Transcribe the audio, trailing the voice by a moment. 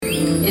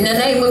In the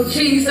name of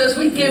Jesus,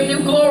 we give you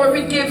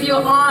glory, we give you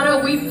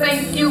honor, we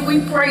thank you, we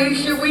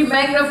praise you, we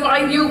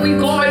magnify you, we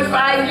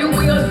glorify you,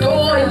 we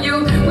adore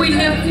you, we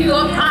lift you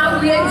up high,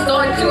 we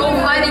exalt you,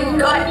 Almighty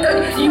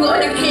God. You are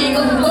the King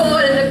of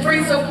Lords and the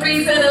Prince of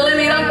Peace and the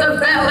Lily of the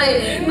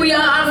Valley. We are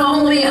our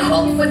only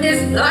hope for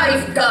this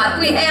life,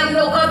 God. We have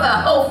no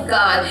other hope,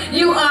 God.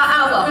 You are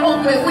our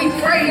hope, and we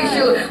praise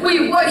you,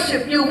 we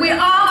worship you, we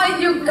honor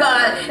you,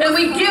 God, and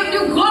we give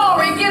you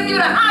glory, give you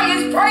the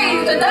highest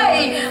praise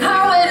today.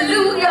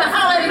 Hallelujah,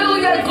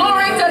 hallelujah,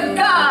 glory to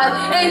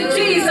God. In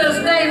Jesus'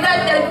 name,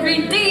 let that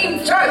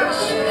redeemed church,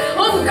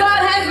 whom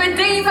God has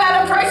redeemed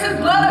by the precious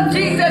blood of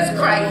Jesus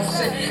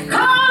Christ,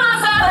 call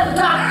us out of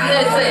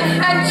darkness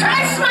and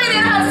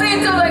translated us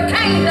into the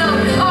kingdom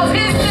of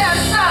his dear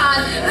Son.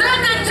 Let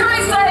the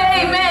church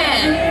say amen.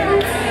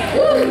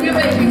 Woo, you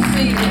may be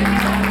seated.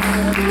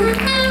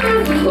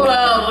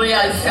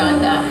 Gloria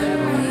Shanda.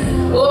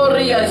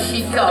 Gloria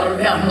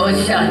Shikaria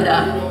Moshanda.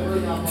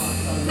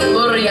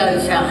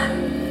 Gloria Shanda.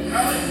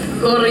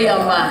 Gloria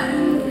Ma.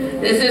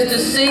 This is the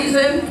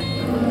season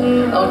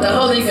of the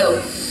Holy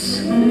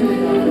Ghost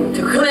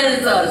to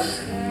cleanse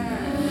us,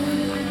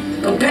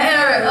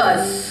 prepare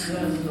us.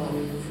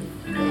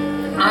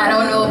 I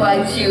don't know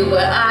about you,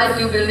 but I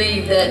do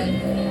believe that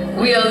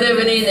we are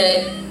living in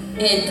that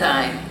end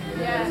time.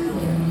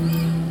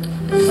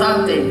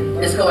 Something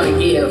is going to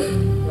give.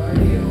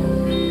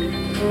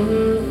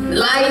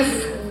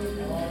 Life,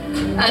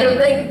 I don't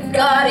think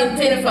God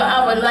intended for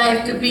our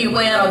life to be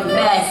wearing a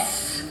mess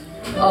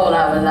all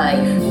our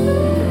life.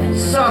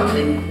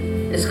 Something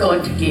is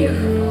going to give.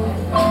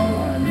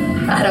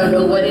 I don't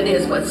know what it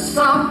is, but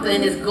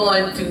something is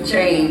going to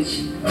change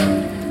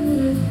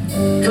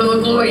to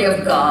the glory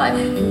of God.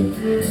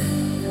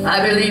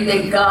 I believe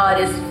that God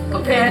is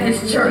preparing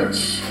his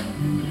church,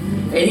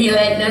 and he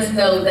letting us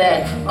know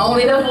that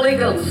only the Holy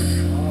Ghost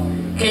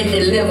can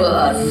deliver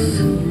us,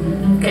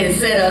 can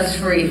set us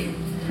free,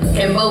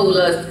 can mold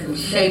us, can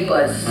shape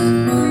us.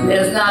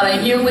 There's not a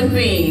human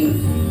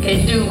being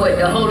can do what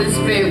the Holy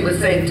Spirit was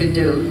sent to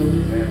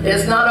do.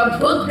 There's not a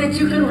book that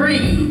you can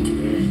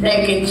read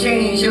that can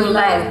change your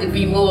life to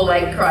be more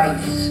like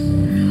Christ.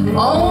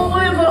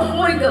 Only the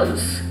Holy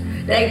Ghost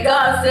that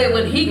God said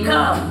when he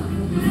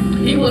comes,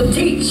 he will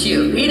teach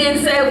you. He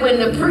didn't say when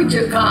the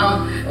preacher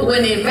comes,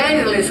 when the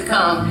evangelist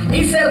comes.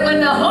 He said when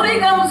the Holy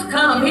Ghost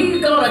comes,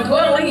 he's going to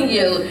dwell in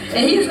you,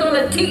 and he's going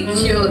to teach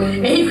you,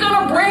 and he's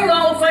going to bring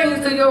all things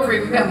to your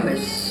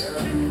remembrance.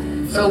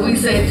 So we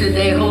say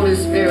today, Holy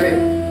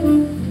Spirit,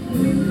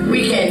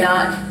 we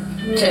cannot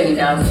change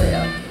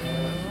ourselves.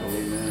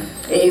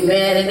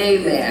 Amen and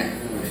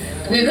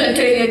amen. We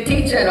continue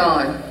teaching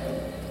on.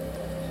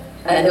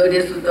 I know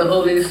this was the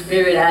Holy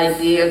Spirit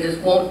idea. I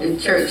just want the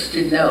church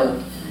to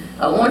know.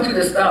 I want you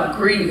to stop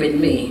grieving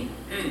me.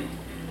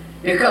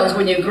 Because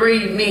when you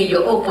grieve me,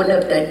 you open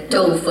up that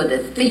door for the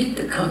thief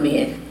to come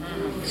in,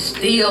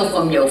 steal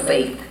from your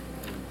faith.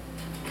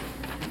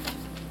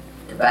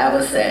 The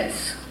Bible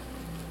says,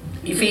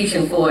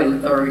 Ephesians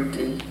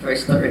 4:30,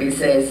 verse 30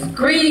 says,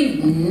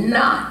 grieve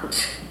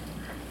not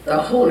the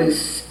Holy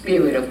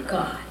Spirit of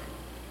God.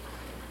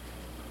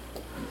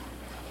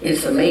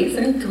 It's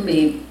amazing to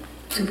me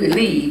to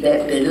believe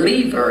that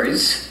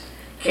believers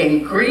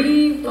can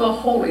grieve the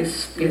Holy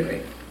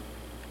Spirit.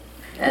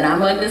 And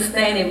I'm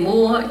understanding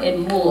more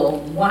and more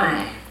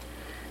why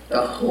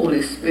the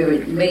Holy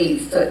Spirit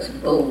made such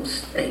bold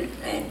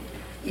statement.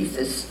 He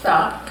said,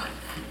 stop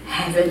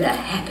having the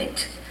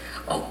habit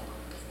of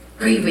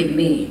grieving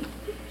me.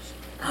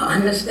 I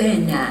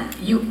understand now.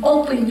 You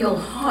open your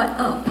heart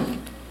up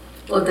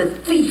for the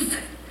thief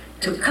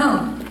to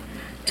come,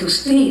 to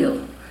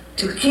steal,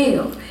 to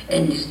kill,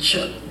 and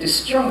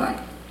destroy.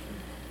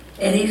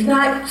 And he's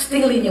not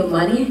stealing your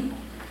money.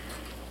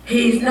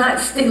 He's not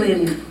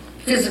stealing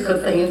physical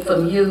things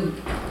from you.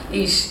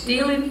 He's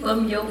stealing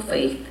from your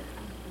faith.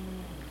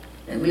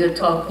 And we'll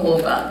talk more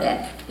about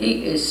that.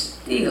 He is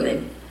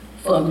stealing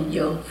from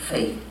your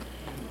faith.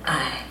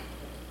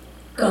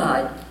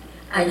 God,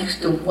 I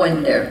used to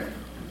wonder,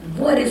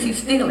 what is he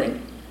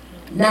stealing?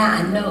 Now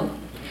I know.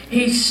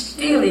 He'll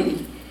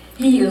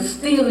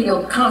steal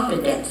your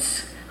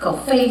confidence,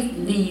 because faith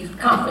needs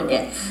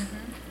confidence.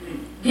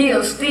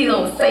 He'll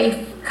steal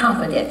faith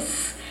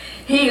confidence.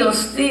 He'll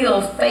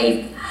steal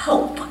faith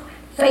hope.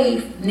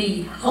 Faith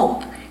needs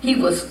hope. He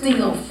will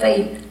steal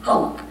faith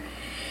hope.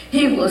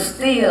 He will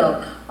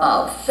steal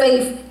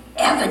faith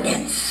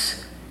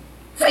evidence.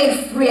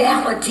 Faith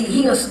reality.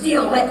 He'll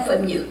steal that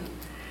from you.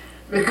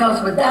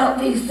 Because without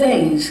these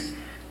things,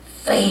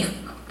 faith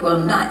will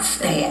not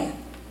stand.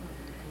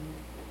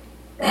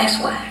 That's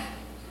why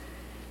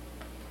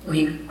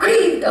we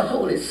grieve the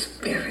Holy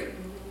Spirit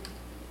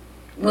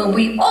when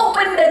we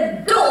open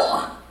the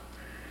door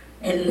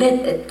and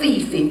let the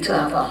thief into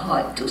our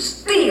heart to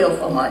steal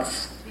from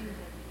us.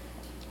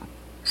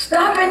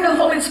 Stopping the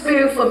Holy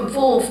Spirit from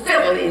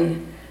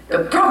fulfilling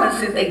the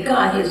promises that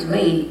God has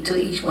made to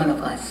each one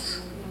of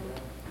us.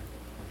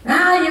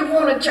 Now you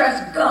want to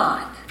trust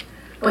God,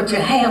 but you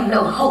have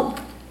no hope.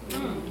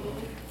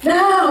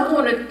 Now I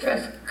want to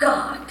trust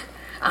God.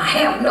 I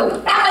have no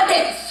evidence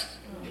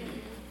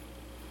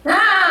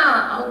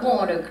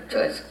to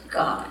trust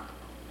God,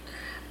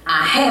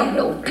 I have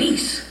no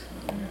peace,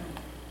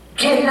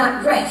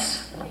 cannot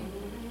rest,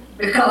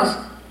 because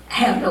I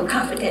have no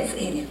confidence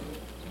in him.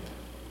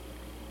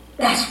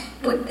 That's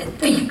what the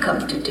thief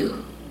comes to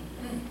do.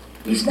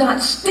 He's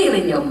not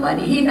stealing your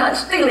money. He's not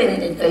stealing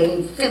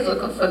anything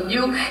physical from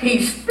you.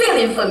 He's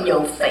stealing from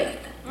your faith.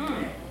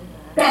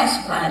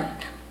 That's why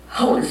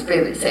Holy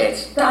Spirit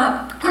says,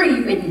 stop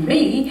grieving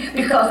me,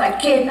 because I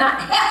cannot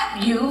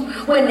help you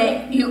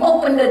when you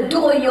open the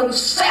door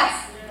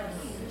yourself.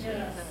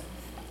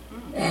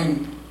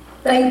 And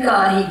thank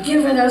God He's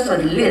given us a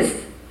list.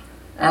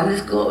 I'm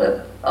just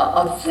going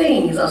of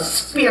things, of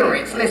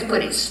spirits. Let's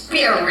put it,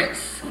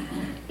 spirits.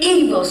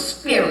 Evil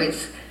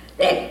spirits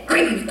that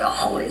grieve the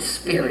Holy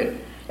Spirit.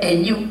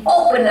 And you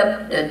open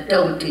up the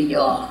door to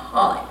your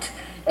heart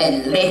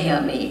and let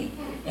Him in.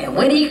 And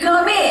when He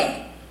come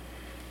in,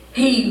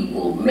 He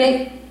will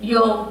make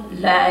your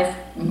life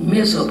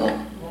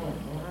miserable.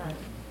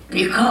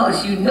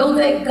 Because you know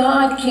that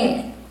God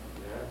can.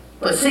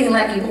 But seem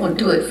like He won't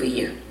do it for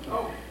you.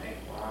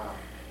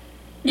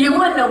 You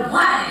wonder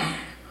why.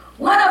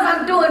 What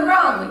have I doing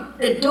wrong?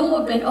 The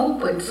door been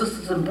open,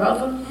 sisters and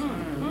brothers.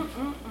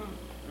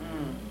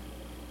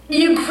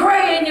 You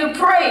pray and you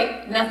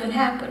pray, nothing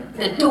happened.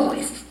 The door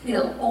is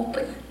still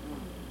open.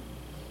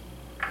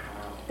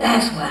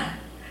 That's why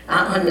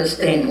I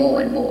understand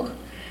more and more.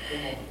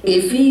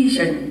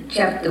 Ephesians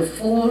chapter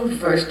 4,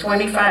 verse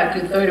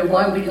 25 to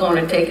 31, we're going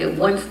to take it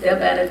one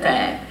step at a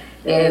time.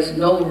 There's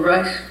no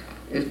rush.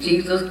 If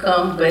Jesus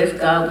comes, bless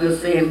God, we'll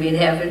see Him in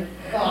heaven.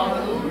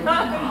 But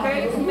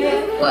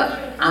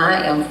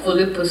I am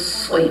fully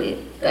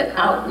persuaded that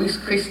Outreach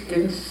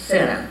Christian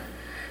Center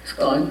is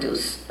going to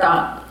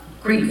stop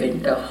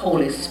grieving the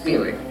Holy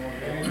Spirit.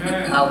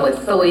 I would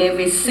throw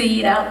every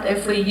seed out there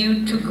for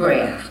you to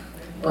grab,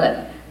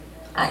 but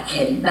I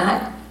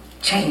cannot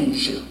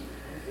change you.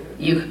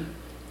 You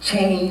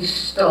change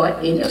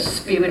start in the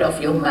spirit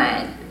of your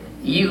mind.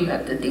 You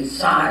have the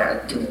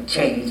desire to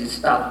change and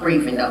stop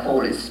grieving the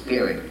Holy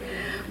Spirit.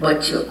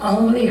 But you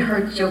only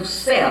hurt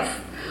yourself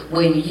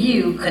when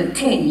you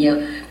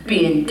continue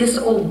being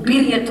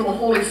disobedient to the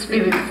Holy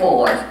Spirit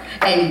force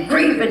and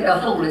grieving the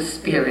Holy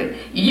Spirit.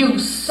 You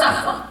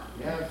suffer.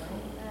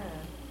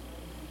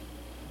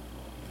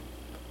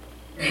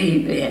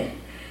 Amen.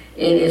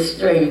 It is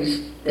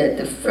strange that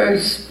the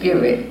first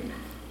spirit,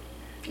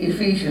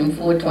 Ephesians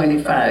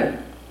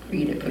 4:25,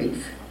 read it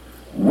please.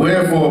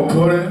 Wherefore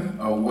putting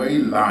away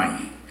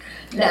lying.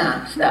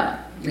 Now, stop.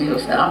 We'll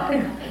stop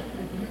there.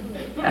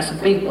 That's a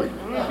big one.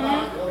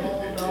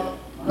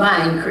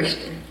 Lying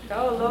Christian.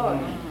 Oh, Lord.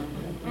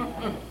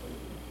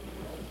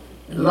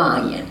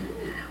 Lying.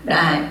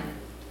 Now,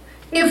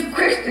 if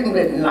Christian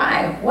wouldn't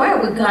lie, why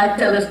would God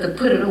tell us to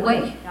put it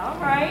away? All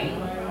right.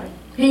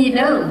 He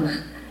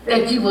knows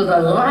that you was a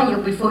liar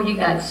before you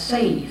got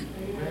saved.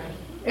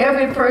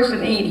 Every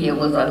person in here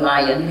was a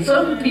liar.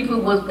 Some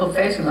people was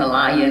professional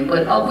lying,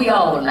 but we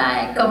all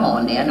lied. Come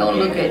on now, don't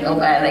look at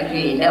nobody like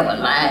you ain't never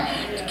lied.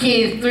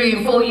 Kids 3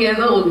 and 4 years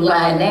old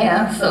lie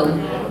now, so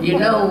you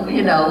know,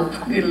 you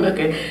look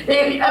at.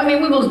 We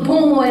was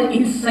born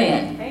in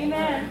sin.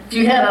 Amen. If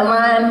you had a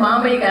lying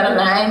mama, you got a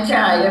lying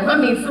child.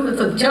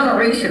 It's a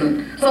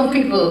generation. Some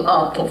people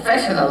are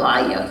professional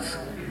liars.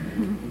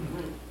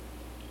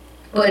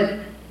 But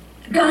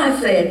God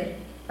said,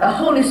 the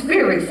Holy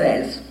Spirit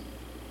says,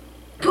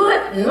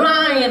 put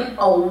lying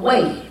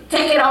away.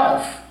 Take it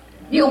off.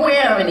 You're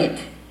wearing it.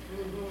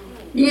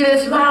 You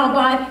just lie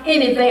about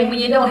anything when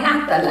you don't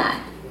have to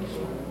lie.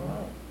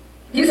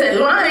 You said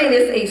lying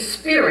is a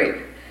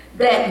spirit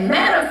that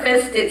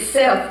manifests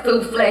itself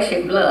through flesh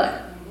and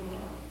blood.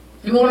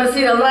 You want to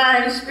see a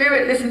lying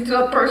spirit? Listen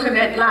to a person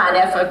that lied.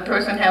 That's a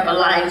person have a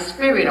lying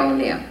spirit on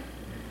them.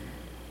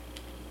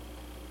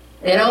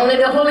 And only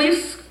the Holy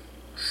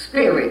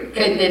Spirit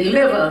can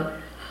deliver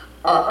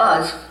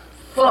us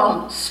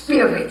from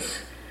spirits,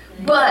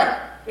 but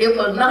it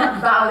will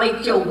not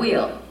violate your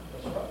will.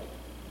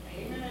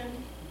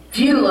 If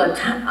you are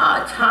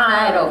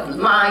tired of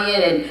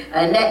lying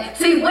and that.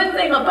 See, one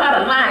thing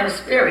about a lying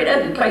spirit, it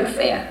doesn't play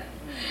fair.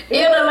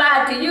 It'll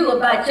lie to you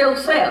about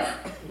yourself.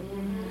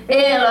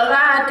 It'll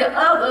lie to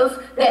others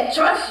that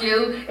trust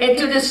you and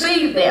to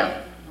deceive them.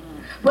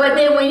 But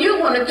then when you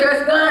want to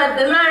trust God,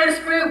 the lying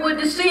spirit will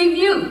deceive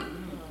you.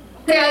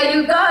 Tell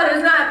you God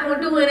is not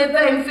going to do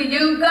anything for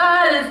you.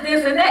 God is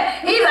this and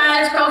that. He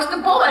lies across the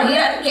board. He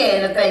doesn't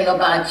care anything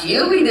about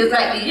you. He just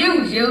like to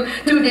use you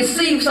to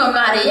deceive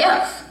somebody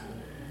else.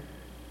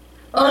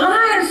 A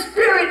lying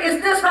spirit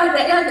is just like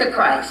the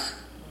Antichrist.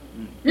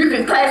 You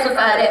can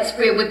classify that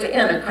spirit with the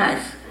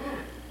Antichrist.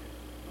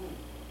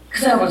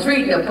 Because I was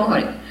reading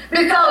upon it.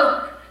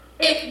 Because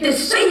it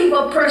deceives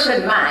a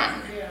person's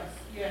mind.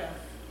 Yes.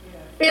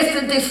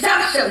 It's the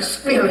deception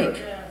spirit.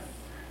 Yes.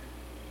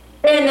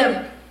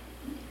 And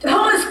the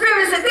Holy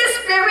Spirit said, this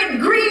spirit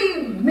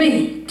grieved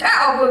me.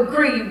 Terrible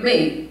grieved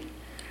me.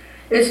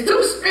 It's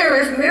 2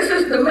 spirits, and this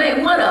is the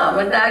main one of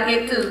them. And I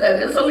get to,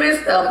 there's a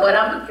list of them, but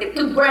I'm going to get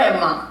to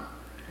grandpapa.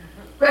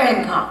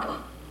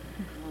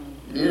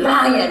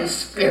 Lion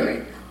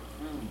spirit.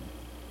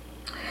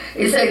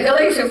 It said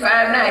Galatians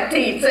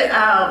 5:19.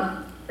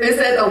 It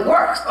said the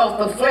works of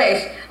the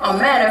flesh are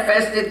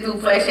manifested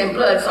through flesh and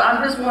blood. So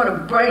I just want to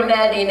bring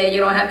that in there. You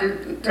don't have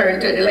to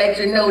turn to it to let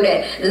you know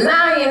that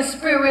lion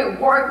spirit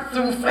work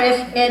through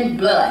flesh and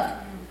blood.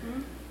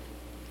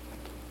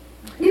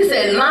 He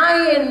said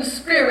lion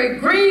spirit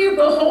grieve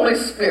the Holy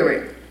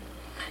Spirit.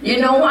 You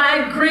know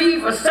why it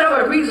grieved? For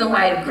several reasons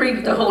why it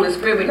grieved the Holy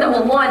Spirit.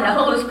 Number one, the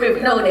Holy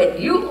Spirit know that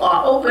you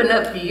are opening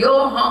up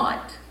your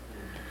heart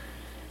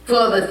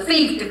for the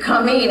thief to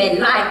come in and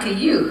lie to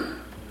you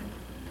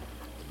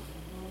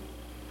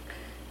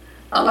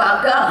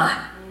about God,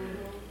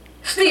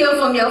 steal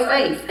from your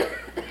faith.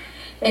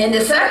 And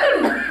the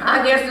second,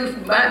 I guess this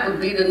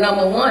would be the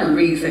number one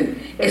reason,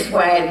 is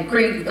why it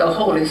grieves the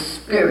Holy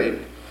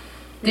Spirit.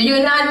 Do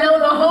you not know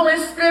the Holy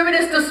Spirit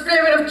is the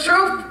Spirit of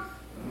truth?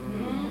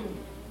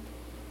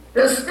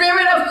 The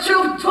Spirit of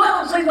truth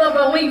dwells in the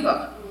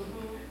believer.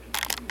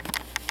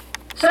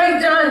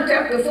 St. John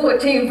chapter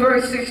 14,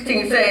 verse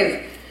 16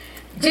 says,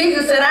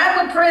 Jesus said,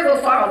 I will pray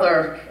the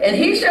Father, and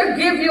he shall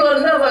give you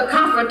another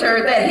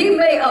comforter, that he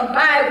may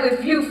abide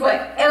with you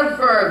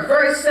forever.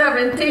 Verse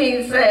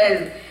 17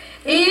 says,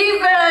 even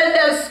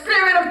the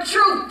Spirit of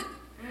truth,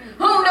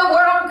 whom the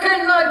world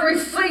cannot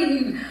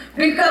receive,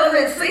 because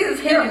it sees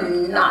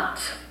him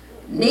not,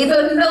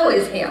 neither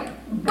knoweth him.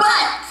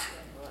 But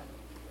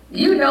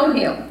you know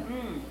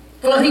him,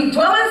 for he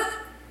dwelleth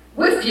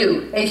with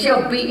you and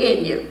shall be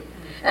in you.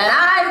 And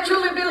I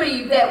truly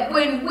believe that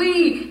when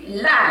we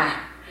lie,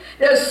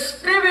 the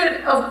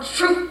Spirit of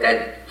truth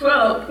that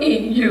dwells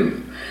in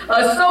you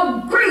are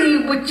so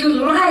grieved with you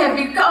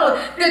lying, because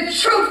the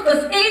truth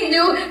is in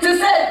you to say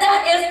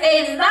that is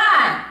a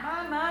lie.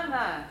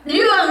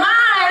 You are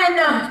lying and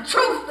the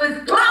truth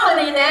is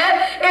dwelling in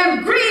there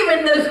and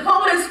grieving the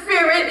Holy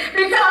Spirit,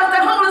 because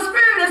the Holy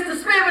Spirit is the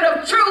Spirit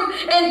of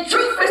truth and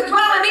truth is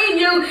dwelling in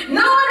you,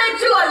 knowing that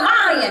you are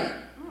lying.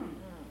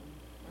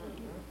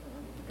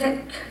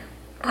 That's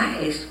why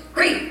it's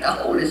grieved the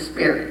Holy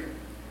Spirit.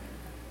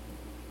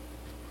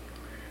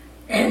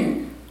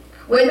 And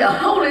when the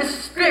Holy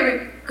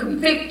Spirit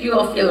convicts you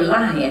of your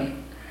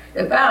lying,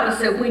 the Bible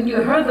said when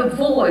you heard the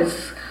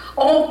voice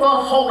of the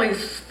Holy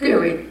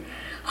Spirit,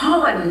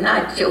 harden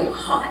not your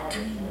heart.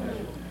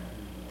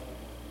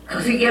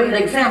 Because he gave an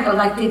example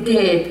like they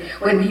did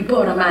when he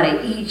brought them out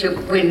of Egypt.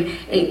 When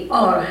they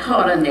all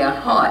hardened their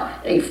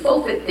heart, they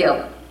forfeit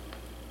their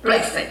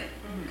blessing.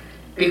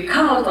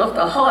 Because of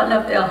the hardening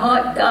of their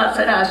heart, God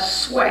said, I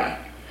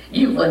swear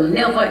you will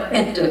never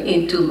enter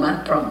into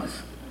my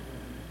promise.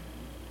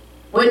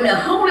 When the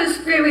Holy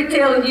Spirit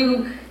tells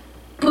you,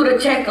 put a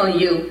check on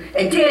you,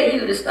 and tell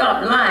you to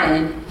stop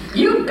lying,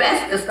 you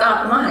best to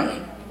stop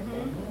lying.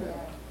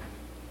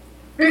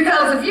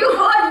 Because if you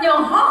harden your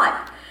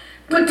heart,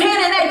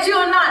 pretending that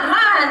you're not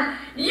lying,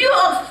 you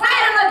are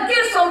fighting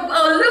against a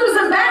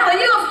losing battle.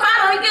 You are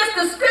fighting against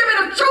the Spirit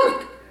of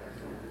truth.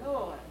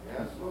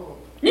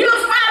 You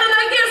are fighting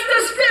against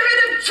the Spirit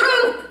of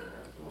truth.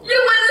 You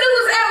will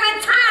lose every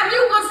time.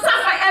 You will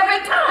suffer every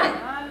time.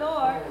 My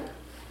Lord.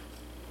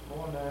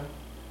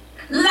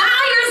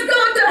 Liars go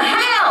to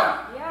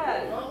hell.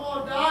 Yes.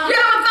 You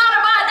ever thought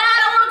about that?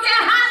 I don't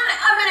care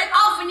how many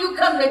often you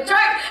come to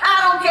church. I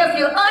don't care if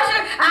you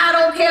usher. I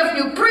don't care if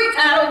you preach.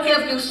 I don't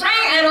care if you sing.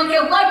 I don't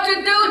care what you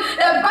do.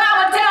 The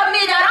Bible tells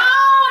me that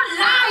all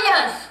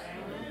liars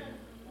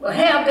will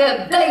have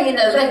their day in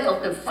the lake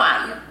of the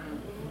fire.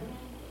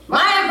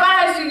 My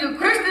advice to you,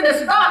 Christian,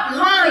 is stop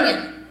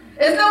lying.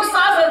 There's no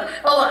sort of,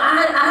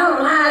 I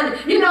don't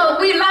lie. You know,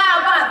 we lie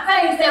about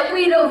things that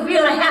we don't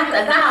really have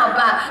to lie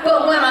about.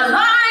 But when a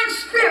lying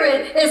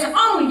spirit is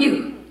on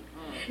you,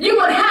 you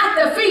would have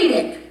to feed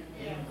it.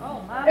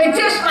 It's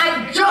just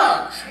like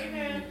drugs.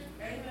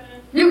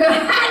 You would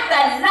have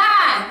to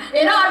lie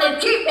in order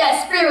to keep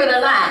that spirit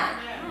alive.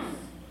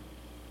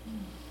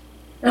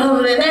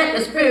 Other than that,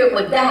 the spirit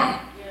would die.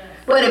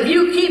 But if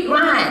you keep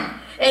lying,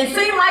 and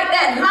seem like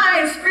that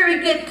lying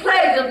spirit get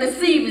pleasure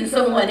deceiving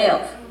someone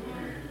else.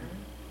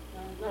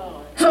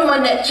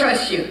 Someone that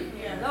trusts you.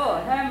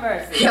 Lord, have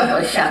mercy.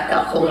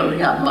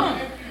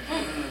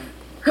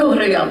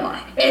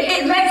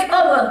 It makes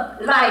other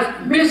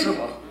life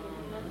miserable.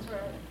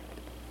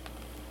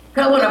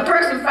 Because when a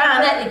person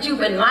finds out that you've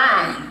been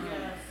lying,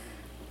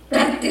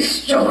 that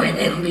destroys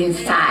them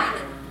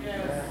inside.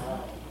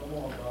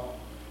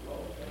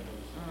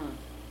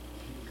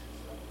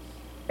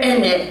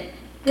 And the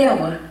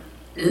devil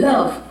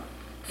love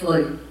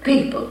for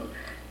people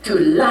to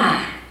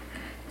lie,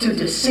 to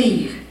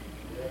deceive.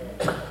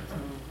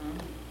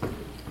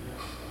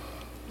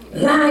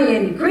 Lie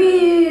and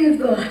grieve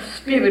the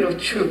Spirit of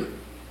truth.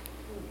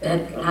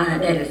 That lie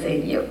that is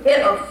in you.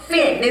 It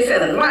offends. They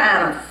said a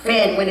lie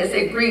offend when they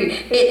say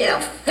grieve. It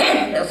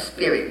offends the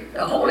Spirit,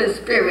 the Holy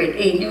Spirit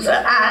in you. So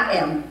I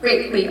am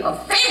greatly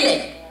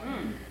offended.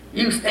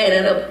 You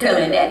standing up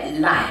telling that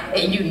lie,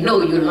 and you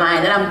know you're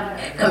lying, and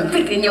I'm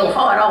convicting your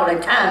heart all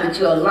the time that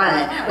you're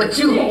lying, but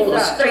you hold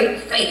a straight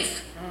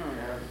face.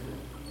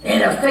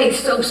 And a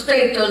face so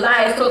straight to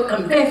lie, so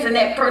convincing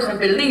that person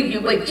believe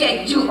you, but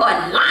yet you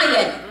are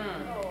lying.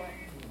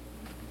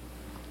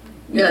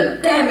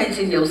 You're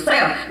damaging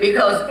yourself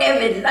because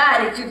every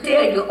lie that you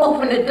tell, you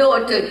open the door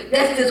to,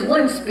 that's just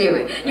one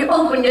spirit. You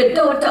open your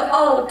door to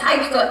all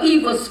types of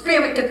evil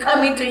spirit to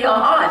come into your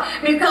heart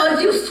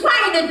because you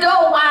swing the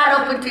door wide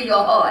open to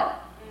your heart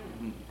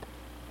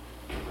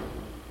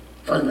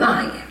for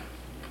lying.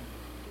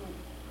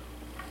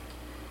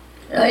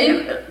 Now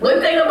one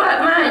thing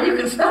about lying, you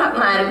can stop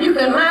lying. If you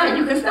can lie,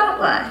 you can stop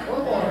lying.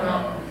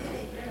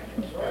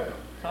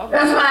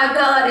 That's why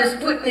God is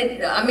putting it,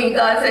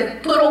 God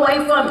said, put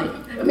away from it.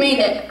 I mean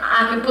that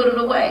I can put it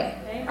away.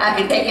 I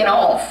can take it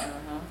off.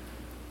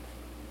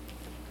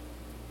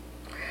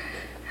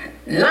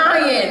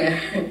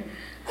 Lying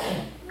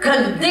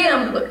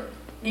condemn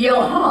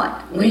your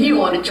heart when you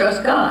want to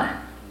trust God.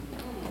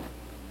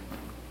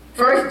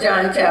 1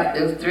 John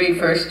chapter 3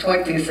 verse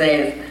 20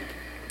 says,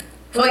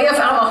 for if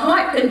our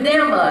heart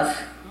condemn us,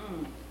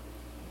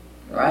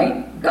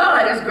 right?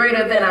 God is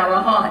greater than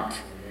our heart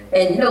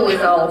and knows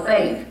all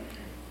things.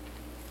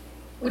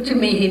 What you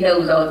mean he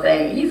knows all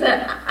things? He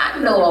said, I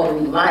know all the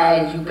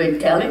lies you've been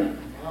telling.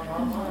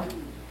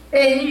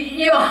 And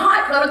your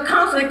heart going to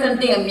constantly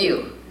condemn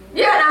you.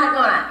 You're not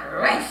going to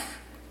rest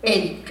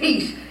in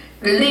peace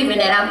believing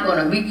that I'm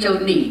going to meet your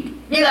need.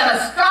 You're going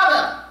to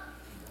struggle.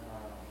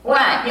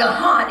 Why? Your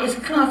heart is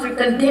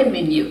constantly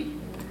condemning you.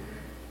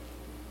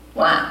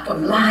 Why?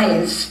 From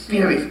lying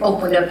spirits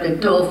open up the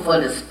door for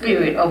the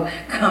spirit of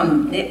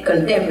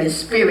condemning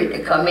spirit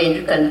to come in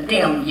to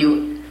condemn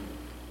you.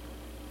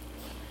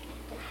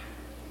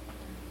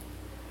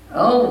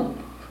 Oh.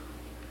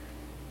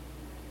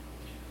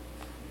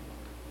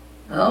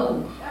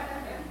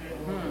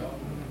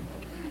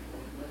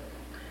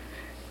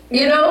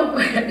 You know,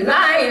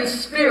 lying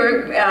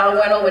spirit, I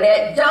went over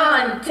that.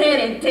 John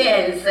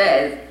 10:10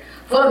 says,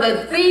 for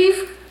the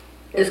thief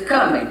is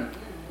coming.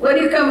 What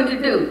are you coming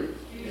to do?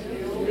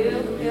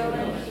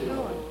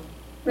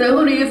 Now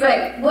who do you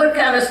think? What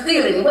kind of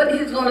stealing? What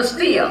he's going to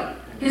steal?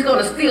 He's going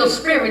to steal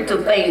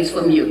spiritual things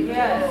from you.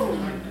 Yes.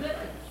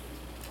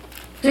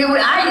 See,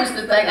 I used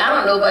to think, I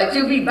don't know about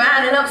you, be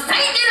binding up,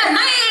 Satan in the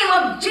name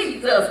of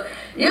Jesus.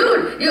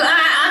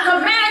 I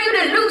command you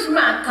to loose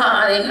my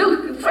car and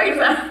loose, praise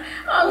God.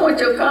 I don't want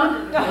your car.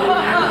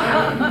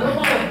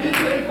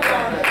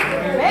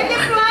 Make it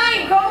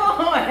plain, come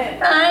on.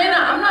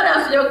 I'm not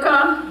after your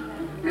car.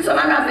 He said,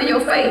 I'm after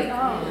your faith.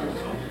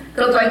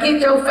 Because if I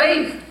get your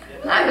faith,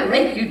 I can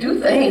make you do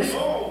things.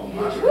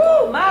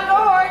 Woo, my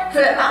Lord.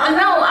 So,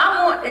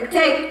 I want to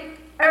take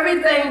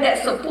everything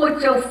that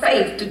supports your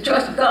faith to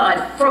trust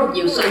God from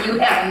you so you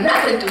have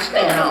nothing to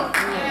stand on.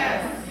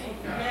 Yes.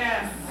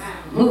 Yes.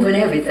 Moving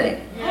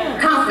everything.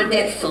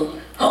 Confidence will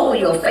hold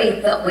your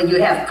faith up when you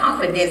have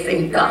confidence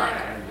in God.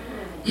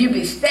 You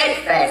be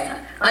steadfast,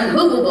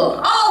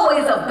 unmovable,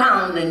 always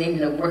abounding in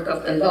the work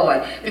of the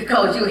Lord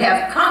because you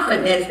have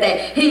confidence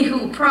that he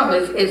who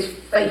promised is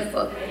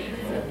faithful.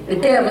 The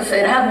devil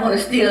said, I want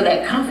to steal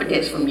that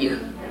confidence from you.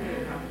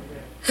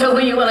 So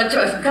when you want to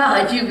trust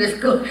God, you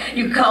just go,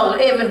 you call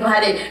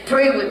everybody,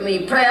 pray with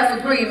me, prayer for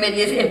agreement,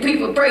 and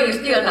people pray, you're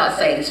still not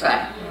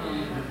satisfied.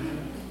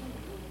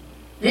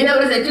 You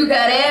notice that you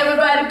got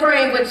everybody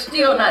praying but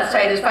still not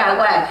satisfied.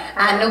 Why?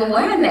 I know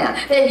why now.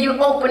 Then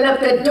you open up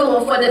the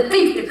door for the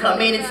thief to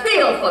come in and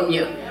steal from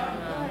you.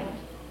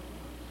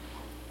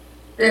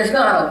 There's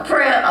not a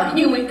prayer a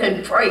human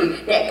can pray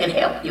that can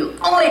help you.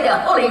 Only the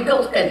Holy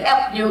Ghost can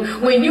help you.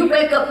 When you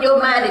make up your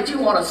mind that you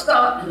want to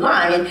start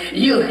lying,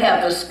 you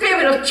have the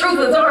spirit of truth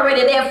is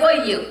already there for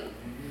you.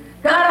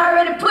 God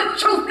already put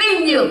truth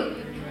in you.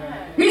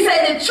 He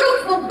said the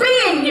truth will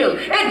be in you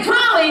and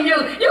dwell in you.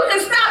 You can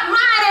stop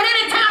lying at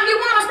any time you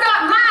want to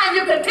stop lying.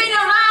 You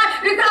continue lying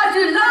because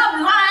you love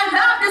lying,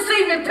 love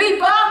deceiving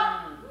people.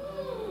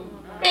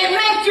 It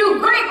makes you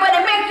great, but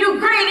it makes you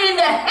great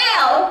into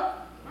hell.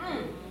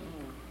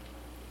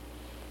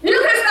 You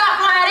can stop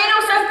lying. Ain't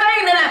no such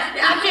thing that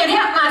I can't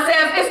help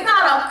myself. It's not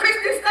a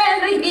Christian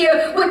standing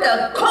here with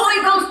the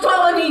Holy Ghost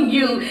dwelling in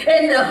you.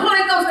 And the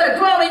Holy Ghost that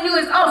dwells in you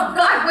is of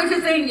God which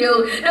is in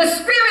you. The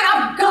Spirit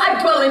of God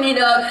dwelling in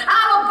us.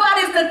 Our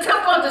body is the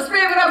temple of the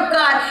Spirit of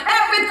God.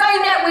 Everything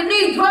that we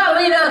need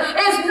dwelling in us.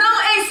 It's no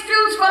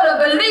excuse for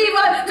the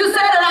believer to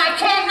say that I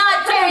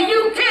cannot change.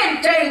 You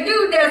can change.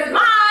 You just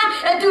lying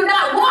and do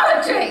not want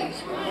to change.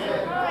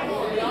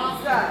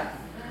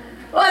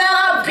 Well,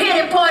 I'm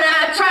pity party,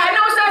 I tried.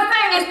 No such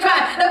thing as try.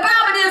 The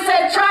Bible didn't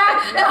say try.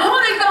 The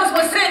Holy Ghost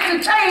was sent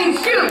to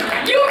change you.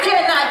 You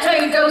cannot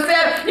change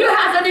yourself. You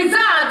have the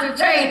desire to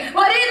change.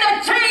 But in the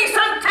change,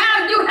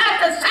 sometimes you have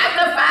to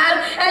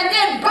sacrifice and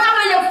then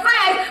bother your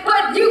flesh,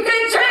 but you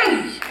can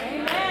change.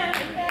 Amen.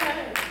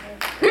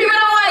 People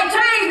don't like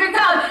change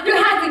because you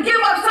have to give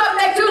up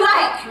something that you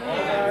like.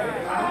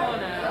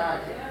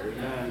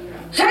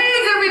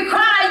 Change will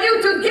require you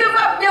to give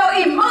up your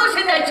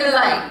emotion that you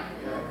like.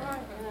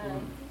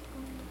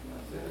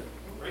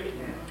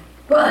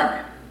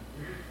 But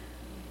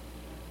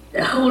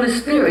the Holy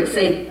Spirit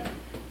said,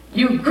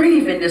 you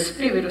grieve in the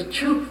spirit of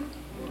truth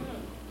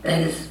that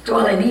is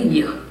dwelling in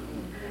you.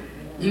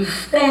 You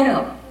stand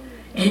up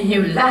and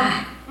you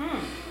lie.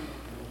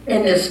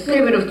 in the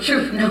spirit of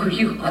truth, no,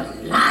 you are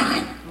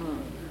lying.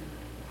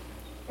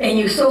 And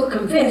you're so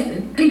convinced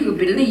that people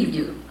believe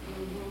you.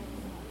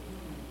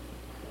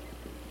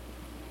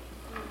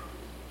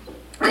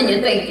 And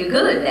you think you're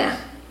good now.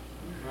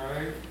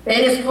 And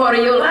it's part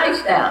of your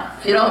lifestyle.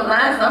 If you don't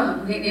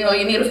lie,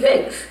 you need a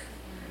fix.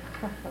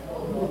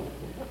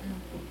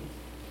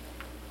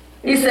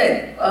 He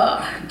said,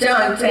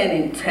 John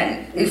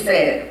 10:10, he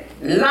said,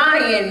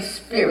 lying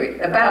spirit.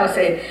 The Bible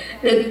said,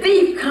 the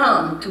thief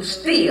come to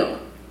steal,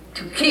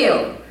 to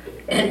kill,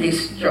 and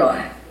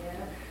destroy.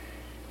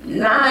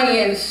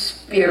 Lying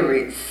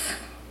spirits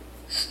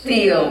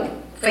steal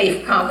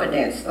faith,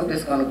 confidence. I'm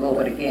just going to go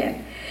over it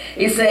again.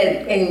 He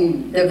said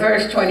in the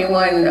verse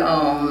 21,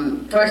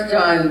 1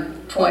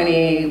 John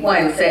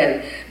 21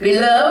 says,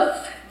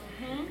 beloved,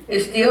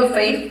 is still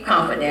faith,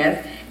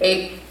 confidence.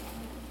 It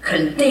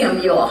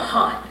condemn your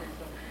heart.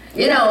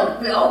 You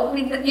know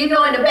in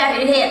the back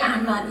of your head,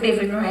 I'm not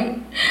living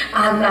right.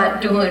 I'm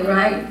not doing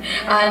right.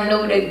 I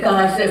know that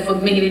God said for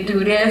me to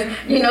do this.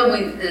 You know,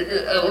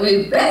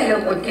 we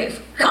battle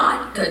against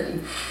God.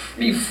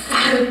 We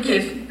fight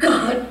against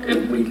God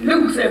and we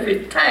lose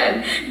every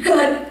time.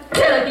 God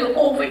telling you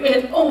over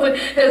and over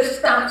to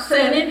stop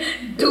sinning,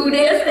 do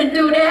this and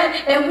do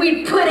that, and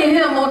we putting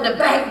him on the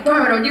back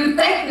burner. You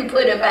think you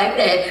put him back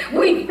there.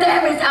 We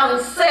damage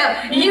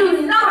ourselves.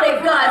 You know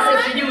that God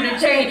said for you to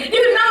change.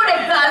 You know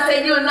that God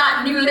said you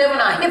living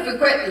a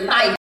hypocrite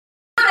life.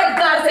 You know that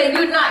God said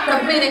you're not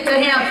committed to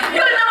him.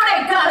 You know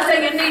that God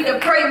said you need to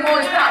pray more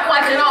and stop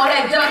watching all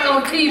that junk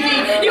on TV.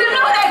 You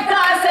know that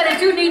God said that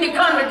you need to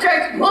come to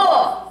church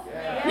more.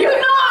 You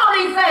know all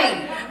these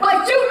things.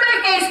 But you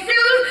make an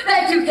excuse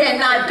that you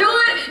cannot do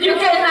it. You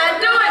cannot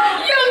do it.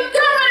 You're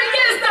coming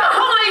against the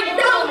Holy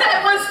Ghost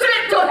that was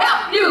sent to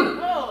help you.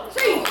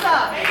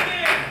 Jesus.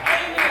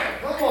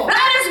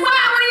 That is why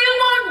when you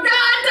want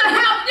God to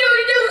help you,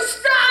 you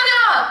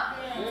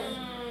struggle.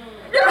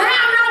 You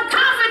have no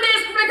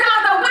confidence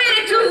because the way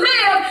that you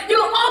live, you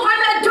open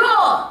the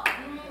door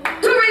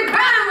to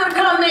rebellion will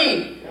come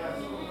in.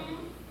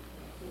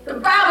 The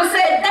Bible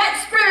said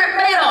that spirit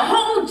made a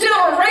whole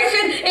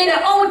generation in the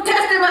Old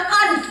Testament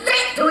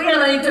unfit to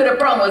enter into the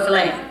promised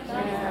land.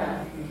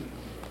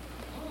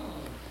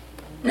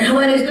 Now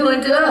what it's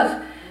doing to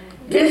us,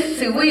 this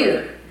is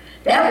weird.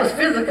 That was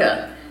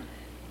physical.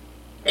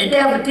 The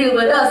devil deal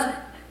with us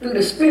through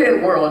the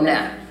spirit world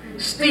now.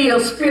 Steal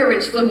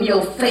spirits from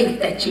your faith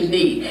that you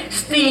need.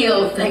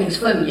 Steal things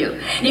from you.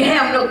 You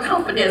have no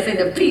confidence in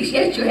the peace.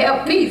 Yes, you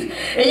have peace.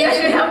 And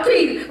yes, you have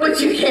peace, but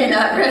you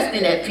cannot rest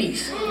in that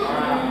peace.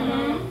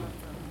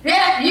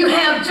 Yeah, you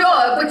have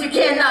joy, but you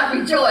cannot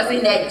rejoice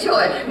in that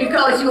joy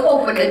because you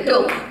open the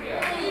door.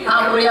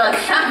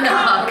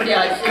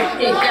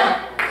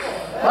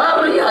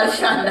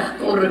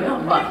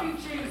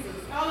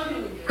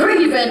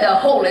 Grieving the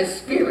Holy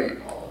Spirit.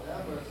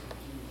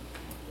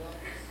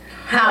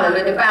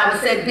 Hallelujah. The Bible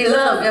said,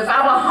 beloved, if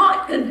our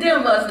heart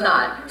condemn us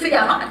not, see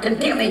your heart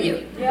condemning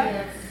you.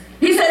 Yeah.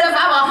 He said, if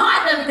our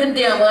heart doesn't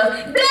condemn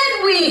us,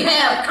 then we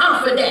have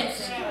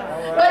confidence.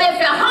 But if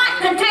your heart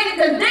continues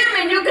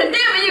condemning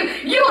you,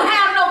 you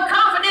have no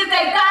confidence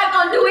that God's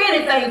going to do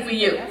anything for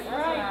you.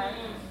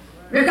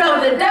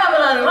 Because the devil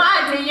will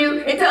lie to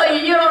you and tell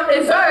you you don't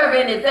deserve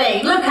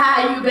anything. Look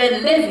how you've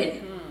been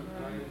living.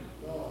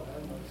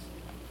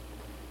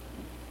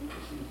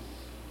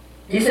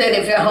 He said,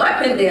 if your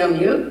heart condemns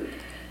you,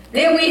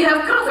 then we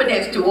have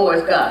confidence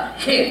towards God.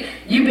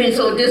 You've been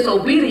so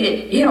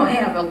disobedient, you don't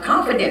have no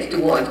confidence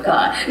towards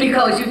God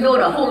because you know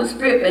the Holy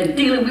Spirit been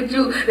dealing with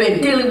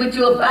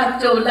you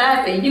about your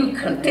life, and you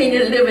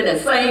continue living the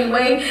same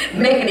way,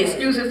 making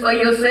excuses for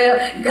yourself.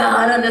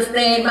 God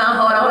understands my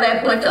heart, all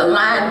that bunch of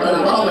lying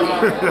baloney.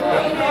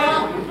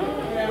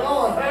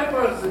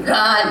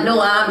 God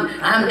know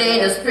I'm there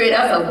in the spirit.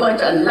 That's a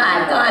bunch of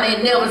lies. God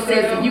ain't never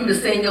said for you to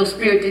send your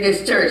spirit to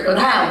this church, because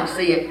I don't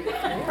see it.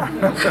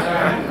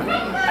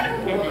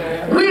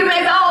 We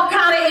make all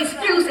kind of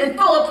excuse and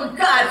throw up for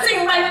God.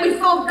 Seems like we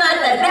throw God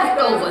the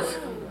leftovers.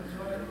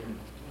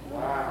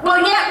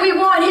 But yet we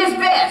want his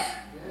best.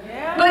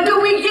 But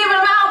do we give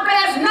him our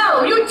best?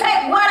 No. You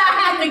take what I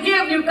have to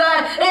give you,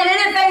 God, and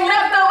anything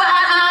left over,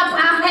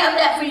 I'll have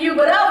that for you.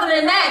 But other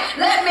than that,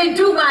 let me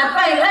do my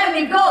thing. Let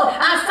me go.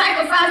 I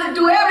sacrifice to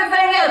do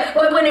everything else.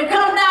 But when it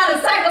comes down to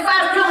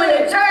sacrifice coming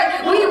to church,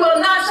 we will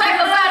not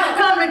sacrifice to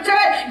come to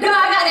church.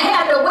 God got to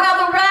have the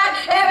weather right.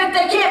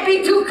 Everything can't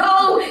be too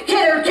cold.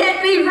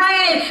 Can't be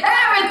raining.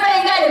 Everything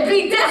got to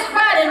be just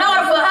right in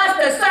order for us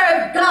to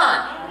serve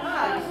God.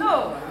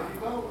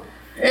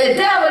 The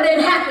devil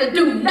didn't have to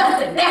do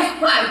nothing.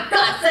 That's why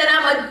God said,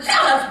 I'm a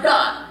jealous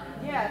God.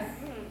 Yes.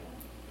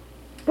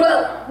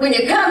 Well, when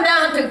you come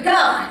down to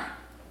God,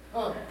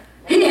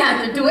 he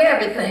has to do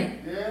everything.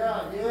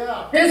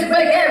 Yeah. Just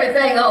make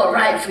everything all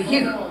right for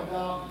you.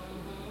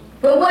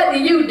 But what do?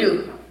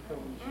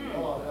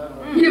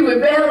 You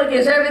rebel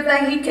against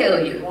everything he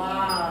tells you.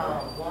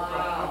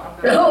 Wow.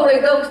 The Holy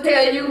Ghost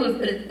tell you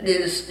to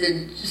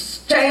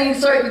change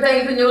certain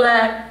things in your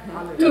life.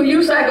 Do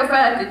you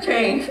sacrifice to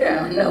change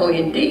them? No,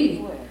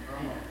 indeed.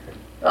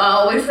 I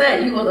always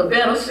said you was a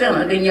better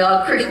sinner than you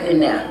are a Christian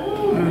now.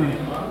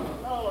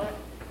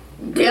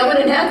 The devil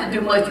didn't have to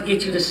do much to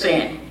get you to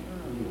sin.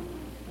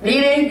 He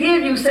didn't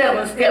give you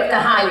 7 steps to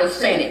how you're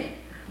sinning.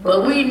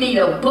 But we need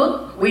a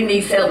book, we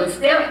need 7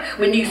 steps,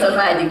 we need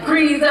somebody to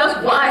grease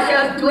us, wash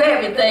us, do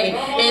everything.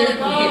 And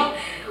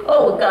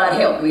oh, God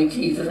help me,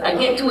 Jesus. I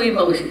get too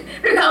emotional.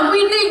 Because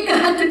we need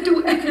God to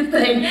do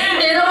everything.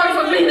 In order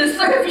for me to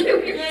serve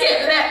you, you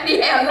can't let me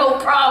have no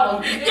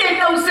problem. Get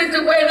no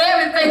situation,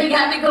 everything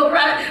got to go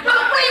right.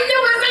 But when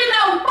you was in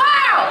the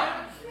world,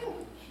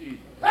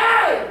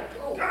 hey,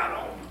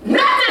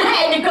 nothing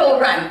had to go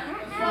right.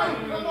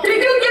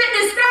 Did you get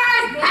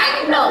discouraged?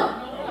 Heck no.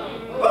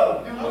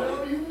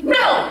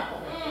 No.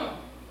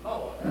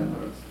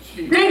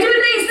 Did you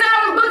need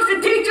 7 books to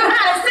teach you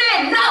how to sin?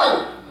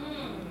 No.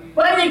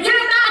 But if you give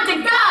not to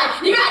God,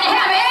 you got to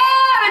have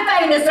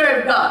everything to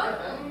serve God.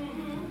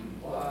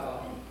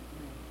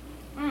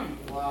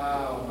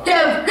 You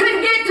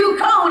couldn't get too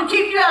cold to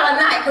keep you out of a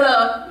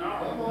nightclub.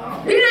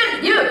 When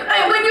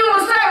you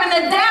were serving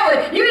the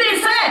devil, you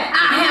didn't say,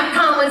 I have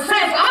common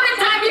sense. All the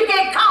time you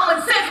get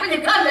common sense when you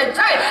come to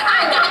church.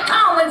 I got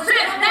common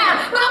sense now.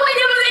 But when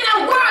you was in the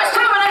world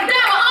serving the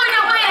devil on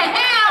your way to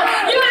hell,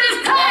 you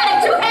just glad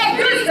that you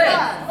had good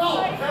sense.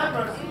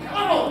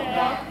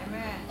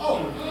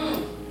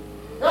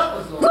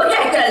 Look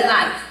at your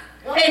life.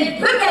 And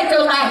look at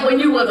your life when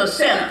you was a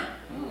sinner.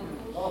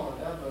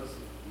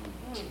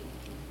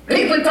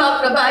 People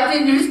talked about you,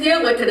 and you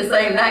still went to the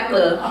same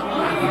nightclub.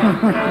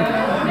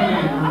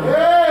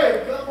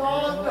 Hey, come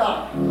on,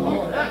 Doc.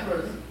 Oh, that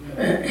person.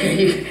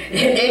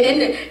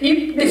 And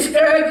you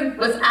discouraged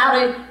was out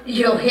of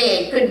your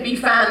head, couldn't be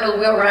found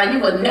nowhere around. You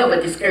were never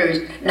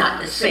discouraged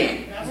not to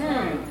sin.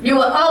 You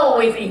were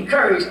always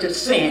encouraged to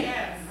sin.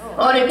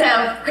 Only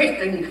time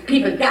Christian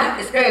people got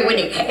discouraged when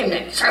they came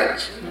to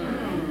church.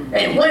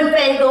 And one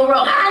thing go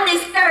wrong, I'm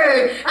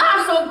discouraged.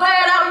 I'm so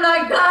glad I'm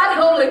not God,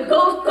 Holy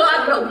Ghost,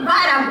 God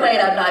Almighty, I'm glad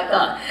I'm not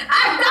God.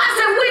 God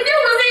said, when you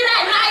was in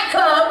that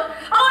nightclub,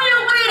 on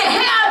your way to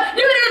hell,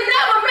 you didn't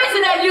never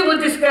mention that you were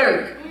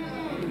discouraged.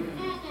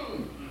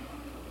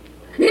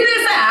 You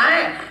didn't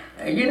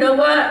say, you know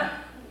what?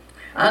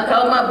 I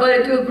called my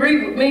buddy to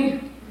agree with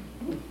me.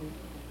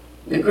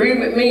 Agree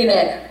with me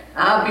that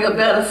I'll be a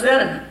better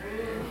sinner.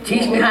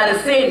 Teach me how to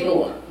sin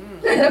more.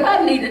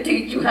 Nobody need to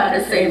teach you how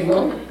to sin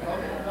more.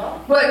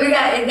 But you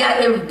got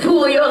to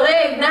pull your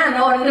leg down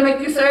in order to make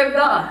you serve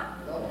God.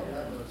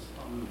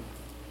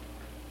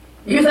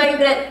 You think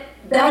that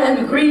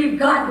didn't grieve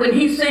God when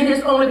He sent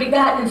His only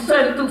begotten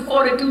Son through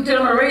 42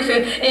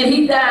 generations and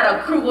He died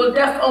a cruel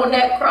death on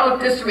that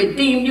cross just to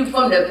redeem you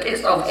from the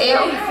pits of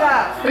hell?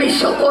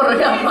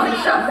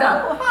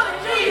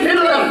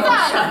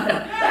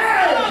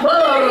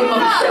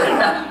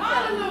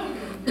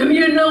 Do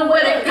you know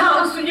what it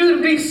costs for you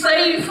to be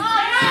saved?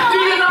 Do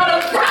you know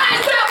the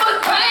price that was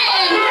paid?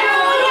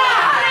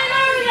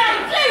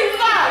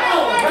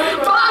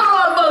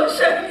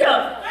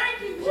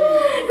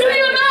 Do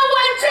you know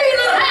what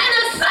Jesus had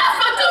to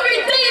suffer to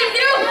redeem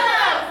you?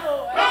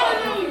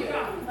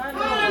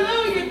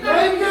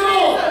 Thank you,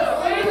 Lord.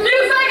 You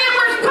think it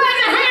was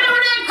putting a hand on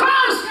that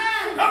cross?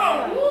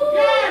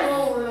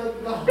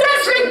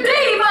 This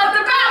redeemed us.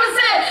 The Bible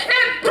said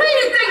it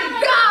pleased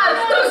God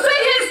to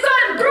see His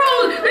Son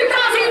bruised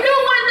because He knew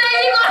one day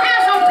He gonna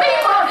have some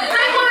people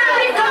that want to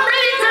be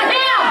committed to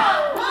Him.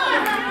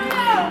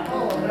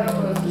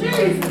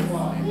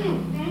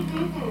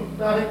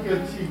 Thank you,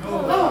 Jesus.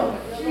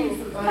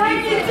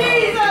 Thank you,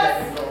 Jesus.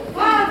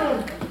 Father.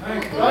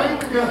 Thank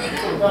you.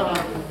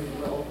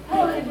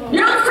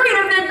 Your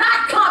freedom did not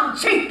come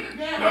cheap.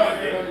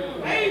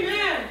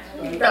 Amen.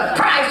 The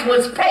price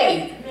was paid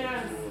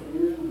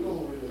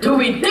to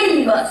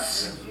redeem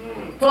us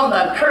from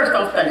the curse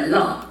of the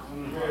law.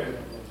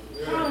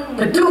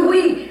 But do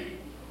we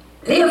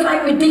live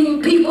like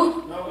redeemed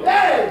people?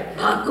 Hey!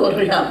 Thank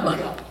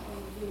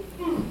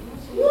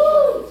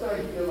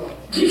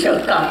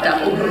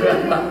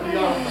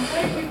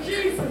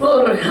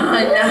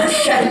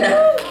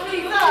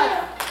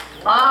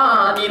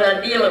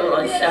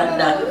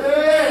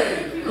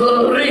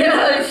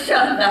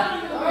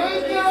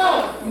you,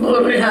 Jesus.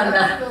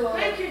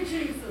 Thank you,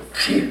 Jesus.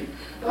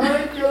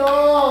 Thank you,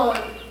 Lord.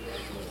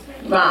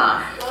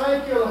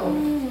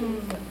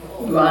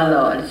 My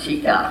Lord,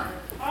 Chica.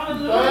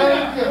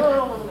 Thank you.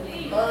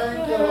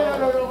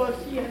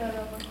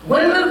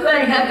 One little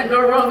thing had to go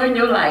wrong in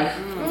your life.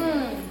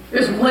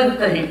 Just one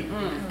thing.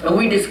 And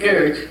we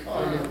discouraged.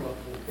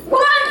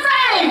 One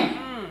thing!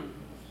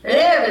 And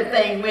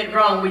everything went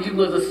wrong when you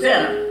was a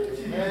sinner.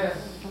 Yes.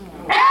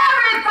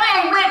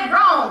 Everything went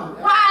wrong.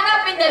 Wind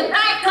up in the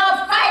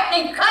nightclub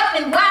fighting and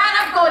cutting and wind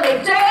up going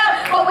to jail.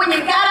 But when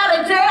you got out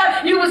of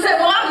jail, you would say,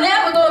 well, I'm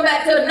never going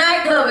back to a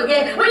nightclub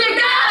again. When you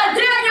got out of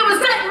jail, you would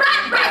sit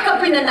right back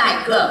up in the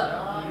nightclub.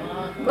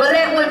 Well,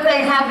 that one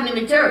thing happened in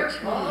the church.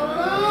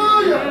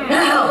 Hallelujah.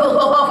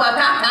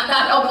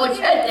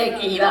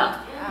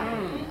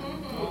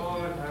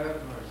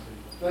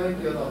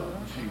 Thank you, Lord.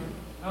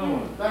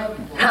 Thank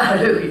you.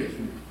 Hallelujah.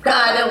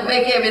 God don't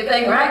make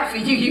everything right for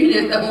you. You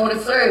just don't want to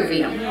serve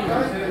him.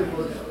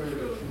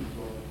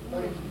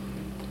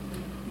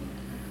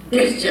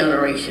 This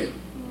generation,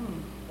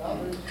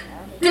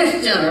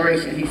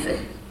 he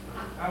said.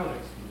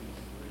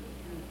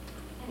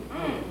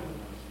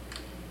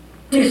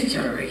 This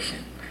generation.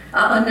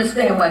 I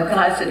understand why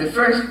God said the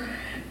first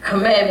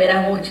commandment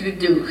I want you to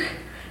do,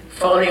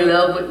 fall in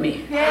love with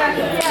me.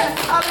 Yes.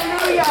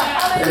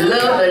 Hallelujah.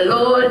 Love the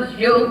Lord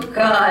your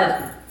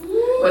God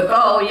with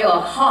all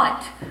your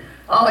heart,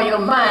 all your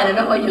mind, and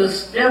all your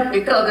strength,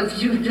 because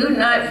if you do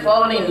not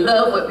fall in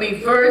love with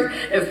me first,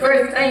 the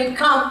first thing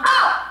come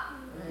out,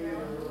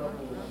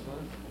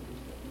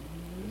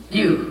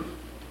 you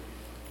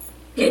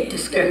get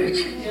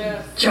discouraged,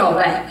 draw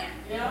back.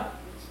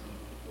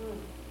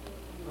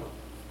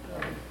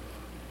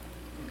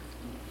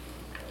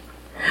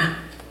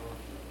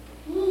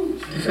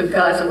 So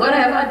God said, what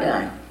have I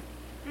done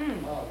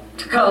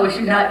to cause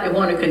you not to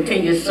want to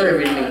continue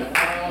serving me?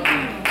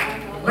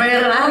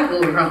 Where did I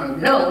go wrong?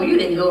 No, you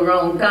didn't go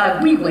wrong,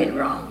 God, we went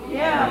wrong.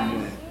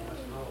 Yeah.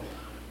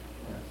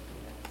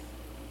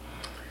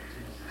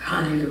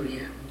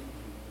 Hallelujah.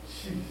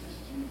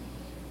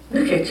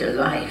 Look at your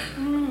life.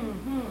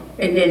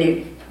 And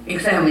then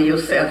examine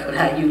yourself with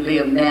how you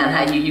live now and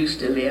how you used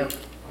to live.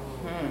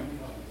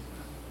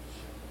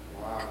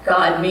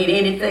 God mean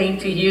anything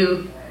to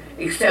you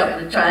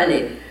except trying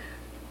to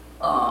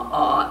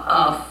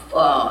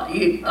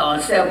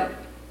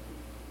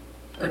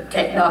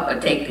not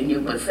protecting you,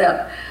 but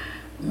self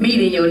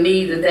meeting your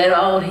needs. Is that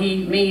all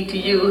he mean to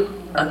you?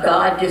 A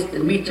God just to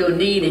meet your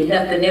need and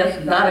nothing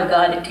else? Not a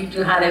God to teach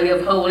you how to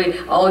live holy.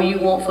 All you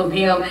want from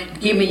him,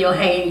 give me your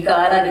hand,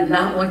 God. I do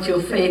not want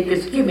your faith.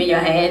 Just give me your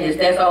hand. If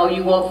that's all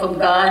you want from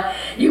God,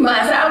 you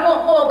might say, I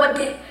want more,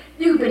 but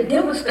you've been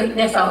demonstrating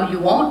that's all you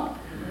want.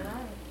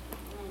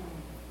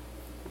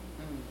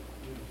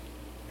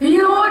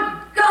 You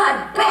want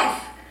God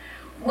best.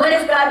 What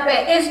is God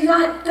best? It's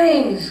not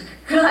things.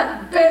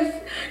 God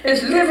best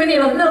is living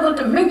in another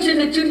dimension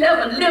that you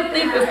never lived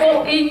in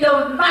before in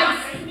your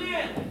life.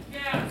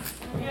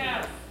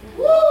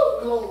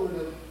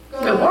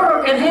 The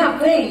world can have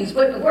things,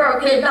 but the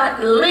world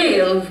cannot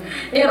live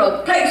in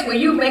a place where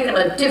you're making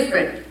a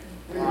difference.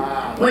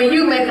 When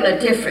you're making a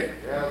difference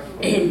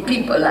in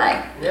people's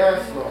life.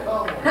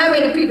 How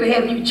many people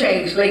have you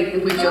changed lately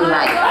with your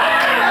life?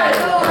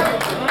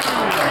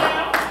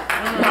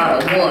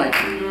 Not a one.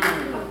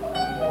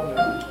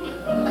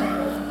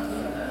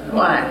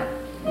 Why?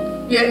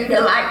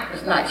 Your light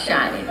is not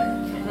shining.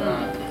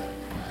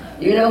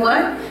 You know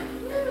what?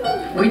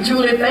 We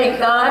truly thank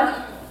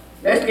God.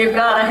 Let's give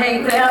God a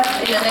hand clap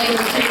in the name of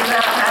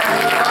Jesus.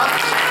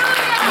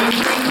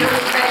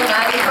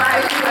 I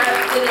invite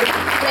you to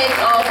take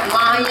off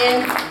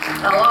lying,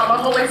 allow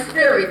the Holy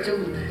Spirit to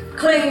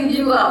clean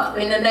you up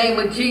in the name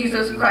of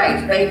Jesus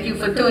Christ. Thank you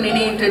for tuning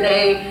in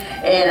today,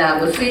 and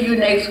I will see you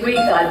next week.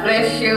 God bless you.